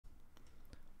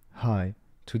Hi,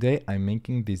 today I'm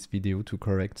making this video to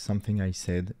correct something I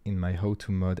said in my how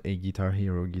to mod a Guitar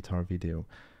Hero guitar video.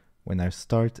 When I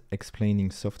start explaining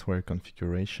software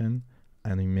configuration,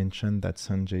 and I mentioned that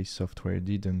Sanjay software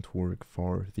didn't work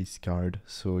for this card,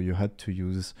 so you had to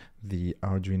use the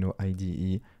Arduino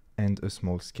IDE and a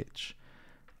small sketch.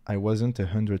 I wasn't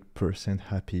 100%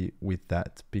 happy with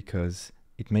that because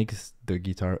it makes the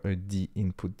guitar a D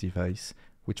input device,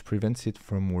 which prevents it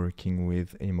from working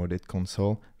with a modded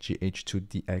console,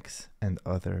 GH2DX, and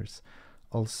others.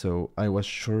 Also, I was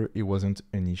sure it wasn't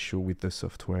an issue with the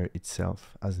software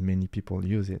itself, as many people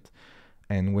use it.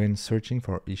 And when searching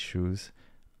for issues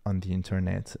on the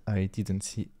internet, I didn't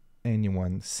see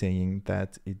anyone saying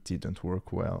that it didn't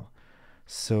work well.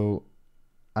 So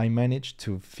I managed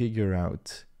to figure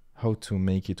out how to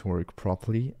make it work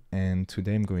properly, and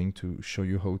today I'm going to show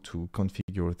you how to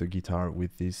configure the guitar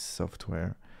with this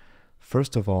software.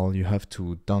 First of all, you have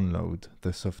to download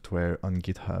the software on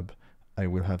GitHub. I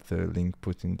will have the link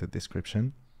put in the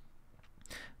description.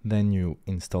 Then you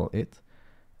install it,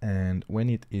 and when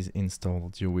it is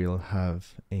installed, you will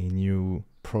have a new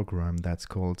program that's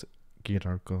called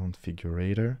Guitar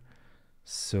Configurator.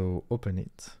 So open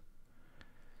it.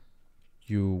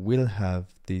 You will have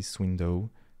this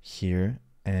window here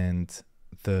and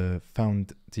the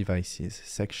found devices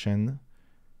section.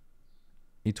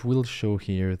 It will show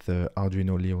here the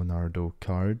Arduino Leonardo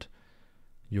card.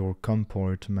 Your COM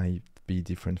port might be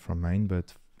different from mine,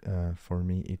 but for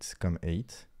me it's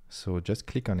COM8. So just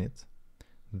click on it,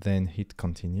 then hit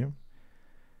continue.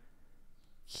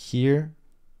 Here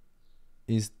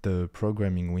is the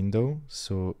programming window,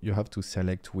 so you have to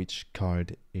select which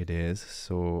card it is.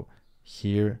 So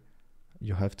here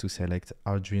you have to select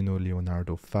Arduino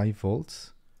Leonardo 5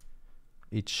 volts.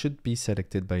 It should be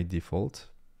selected by default.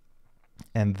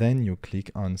 And then you click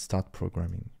on Start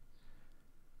Programming.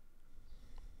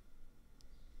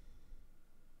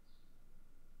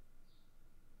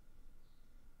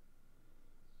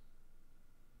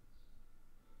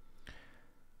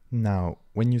 Now,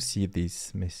 when you see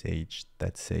this message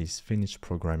that says Finish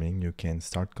Programming, you can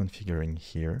start configuring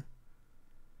here.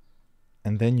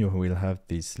 And then you will have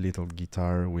this little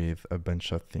guitar with a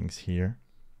bunch of things here.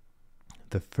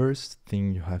 The first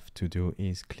thing you have to do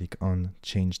is click on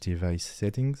Change Device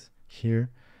Settings here.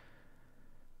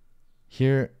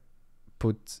 Here,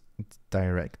 put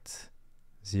direct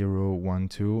 0, 1,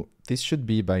 2. This should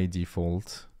be by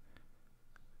default.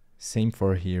 Same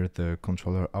for here, the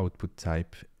controller output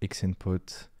type, X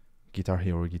input, Guitar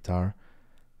Hero guitar.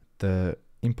 The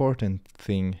important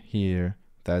thing here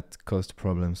that caused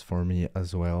problems for me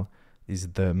as well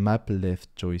is the map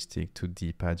left joystick to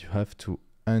D-pad. You have to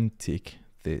untick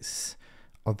this.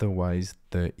 Otherwise,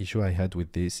 the issue I had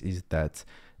with this is that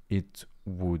it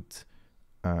would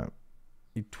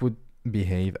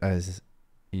behave as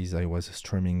is I was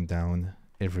strumming down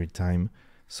every time.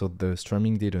 So the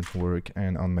strumming didn't work,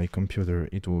 and on my computer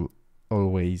it will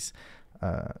always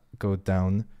go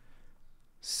down.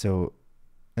 So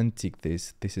untick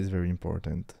this. This is very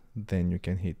important. Then you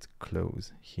can hit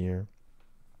close here.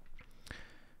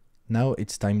 Now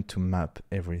it's time to map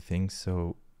everything.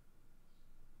 So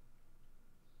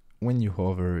when you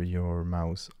hover your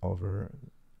mouse over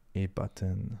a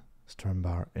button, strum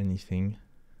bar, anything,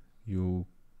 you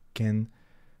can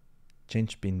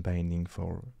change pin binding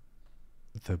for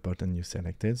the button you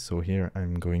selected. So here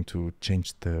I'm going to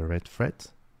change the red fret,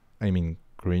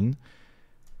 green.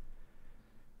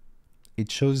 It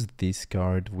shows this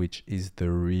card, which is the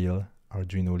real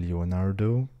Arduino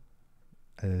Leonardo.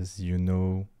 As you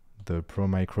know, the Pro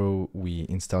Micro we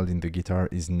installed in the guitar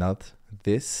is not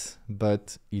this,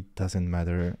 but it doesn't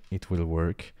matter, it will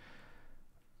work.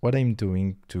 What I'm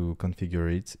doing to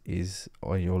configure it is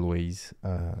I always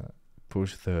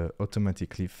push the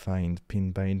automatically find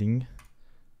pin binding,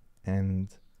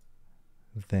 and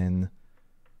then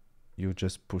you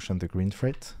just push on the green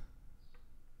fret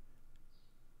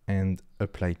and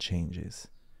apply changes.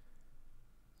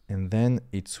 And then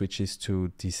it switches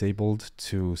to disabled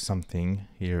to something.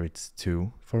 Here it's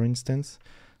 2, for instance.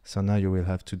 So now you will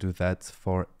have to do that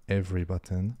for every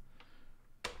button.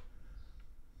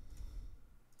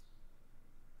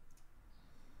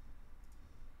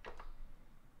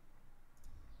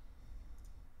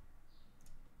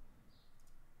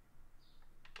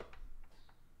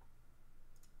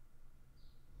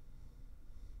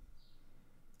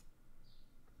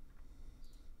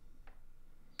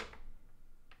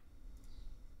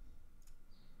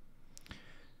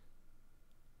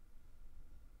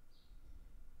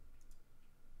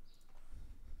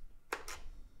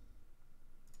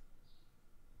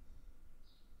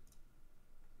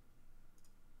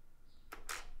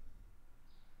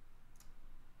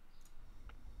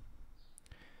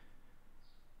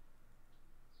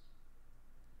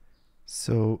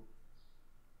 So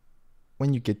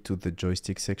when you get to the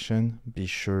joystick section, be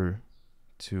sure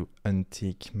to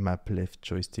untick map left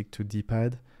joystick to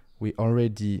D-pad. We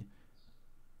already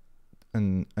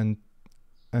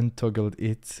untoggled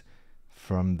it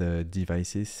from the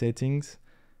devices settings,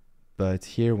 but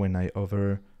here when I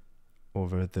hover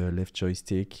over the left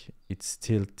joystick, it's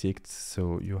still ticked,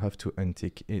 so you have to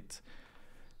untick it.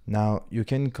 Now you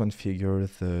can configure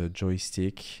the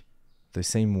joystick the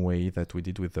same way that we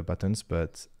did with the buttons,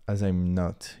 but as I'm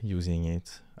not using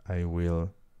it, I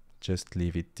will just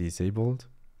leave it disabled.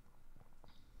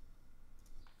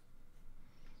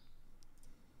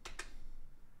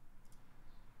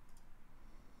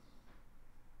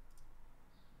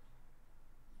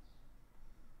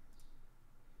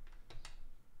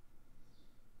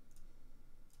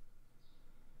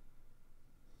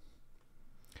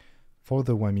 For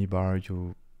the whammy bar,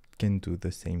 you can do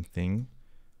the same thing.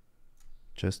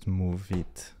 Just move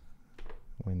it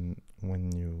when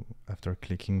you, after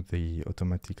clicking the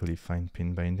automatically find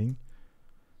pin binding.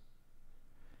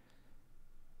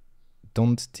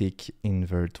 Don't tick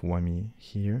invert whammy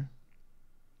here.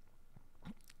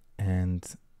 And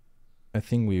a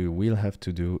thing we will have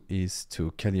to do is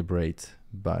to calibrate,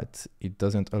 but it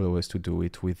doesn't allow us to do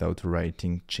it without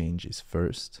writing changes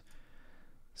first.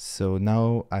 So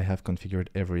now I have configured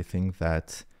everything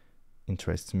that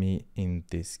interests me in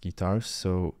this guitar.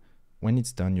 So when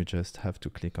it's done, you just have to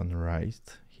click on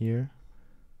write here.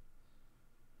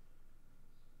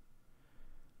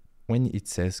 When it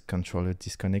says controller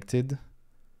disconnected,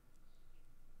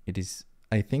 it is,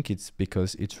 I think it's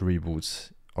because it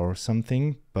reboots or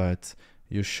something, but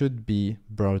you should be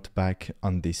brought back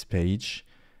on this page.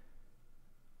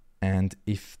 And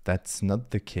if that's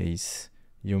not the case,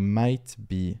 you might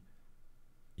be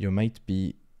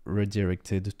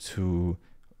redirected to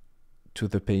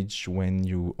the page when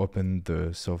you open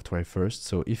the software first.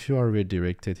 So if you are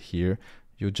redirected here,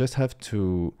 you just have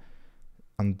to,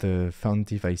 on the found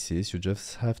devices, you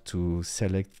just have to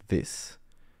select this.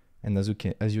 And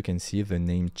as you can see, the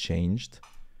name changed.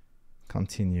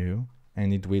 Continue,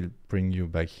 and it will bring you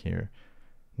back here.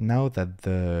 Now that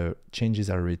the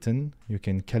changes are written, you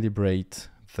can calibrate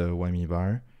the whammy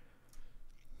bar.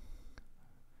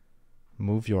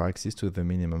 Move your axis to the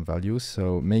minimum value.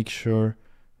 So make sure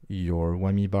your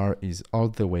whammy bar is all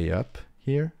the way up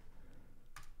here.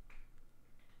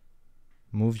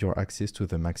 Move your axis to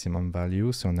the maximum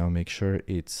value. So now make sure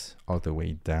it's all the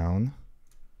way down.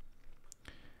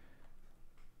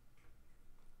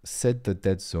 Set the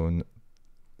dead zone.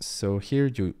 So here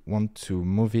you want to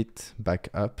move it back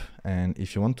up, and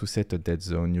if you want to set a dead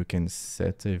zone, you can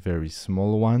set a very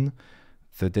small one.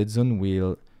 The dead zone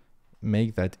will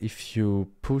make that if you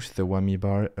push the whammy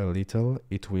bar a little,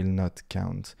 it will not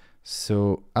count.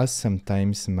 So as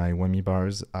sometimes my whammy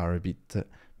bars are a bit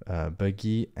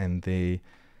buggy, and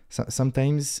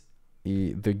sometimes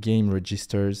the game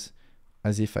registers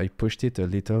as if I pushed it a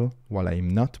little while I'm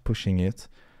not pushing it.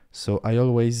 So I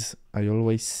always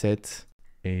set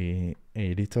a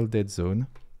little dead zone,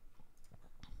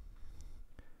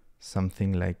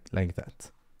 something like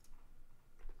that.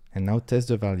 And now test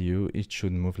the value. It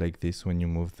should move like this when you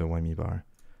move the whammy bar.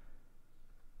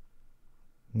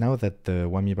 Now that the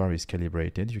whammy bar is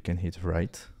calibrated, you can hit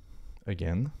write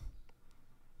again.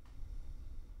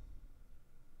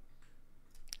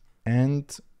 And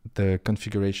the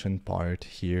configuration part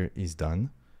here is done.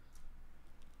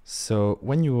 So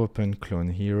when you open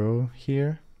Clone Hero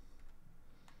here,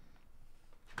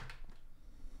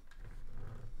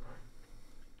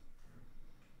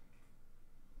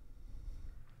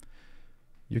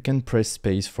 you can press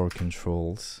space for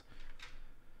controls.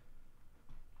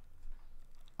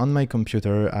 On my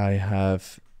computer, I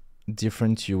have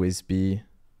different USB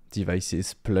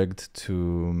devices plugged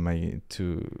to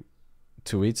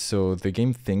it. So the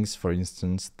game thinks, for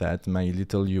instance, that my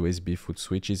little USB foot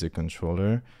switch is a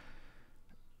controller.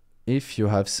 If you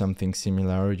have something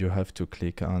similar, you have to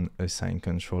click on Assign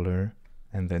Controller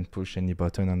and then push any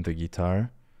button on the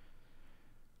guitar.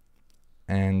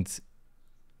 And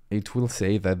it will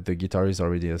say that the guitar is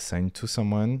already assigned to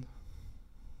someone.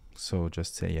 So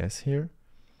just say yes here.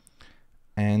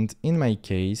 And in my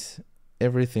case,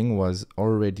 everything was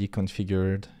already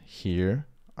configured here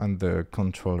on the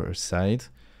controller side.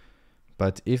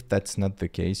 But if that's not the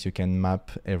case, you can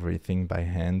map everything by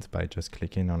hand by just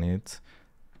clicking on it.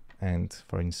 And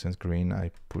for instance, green,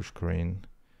 I push green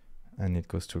and it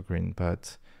goes to green.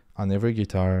 But on every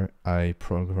guitar I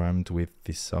programmed with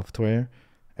this software,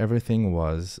 everything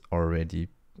was already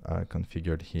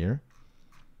configured here.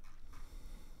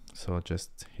 So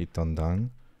just hit on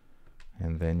done,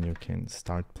 and then you can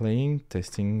start playing,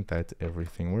 testing that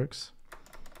everything works.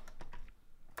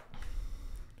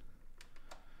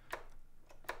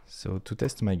 So to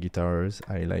test my guitars,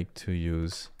 I like to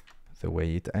use the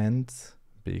way it ends,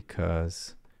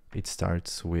 because it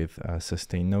starts with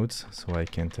sustain notes, so I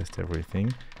can test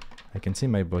everything. I can see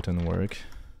my button work.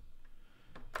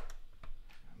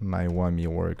 My whammy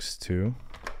works too.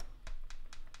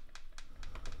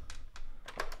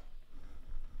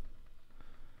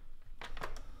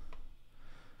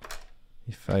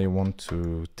 If I want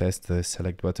to test the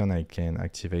select button, I can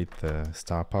activate the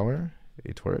star power.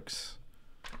 It works.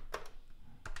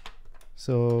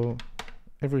 So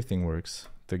everything works.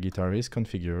 The guitar is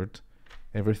configured,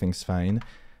 everything's fine.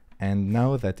 And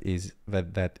now that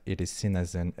it is seen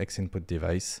as an X input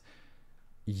device,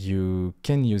 you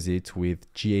can use it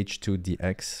with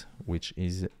GH2DX, which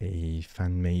is a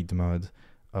fan-made mod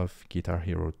of Guitar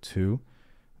Hero 2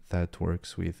 that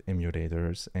works with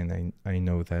emulators. And I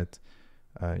know that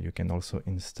you can also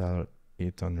install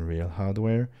it on real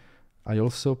hardware. I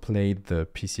also played the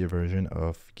PC version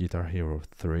of Guitar Hero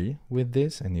 3 with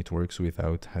this, and it works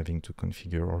without having to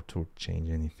configure or to change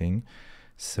anything.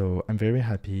 So I'm very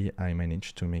happy I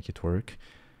managed to make it work.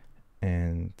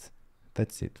 And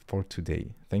that's it for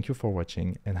today. Thank you for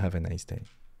watching and have a nice day.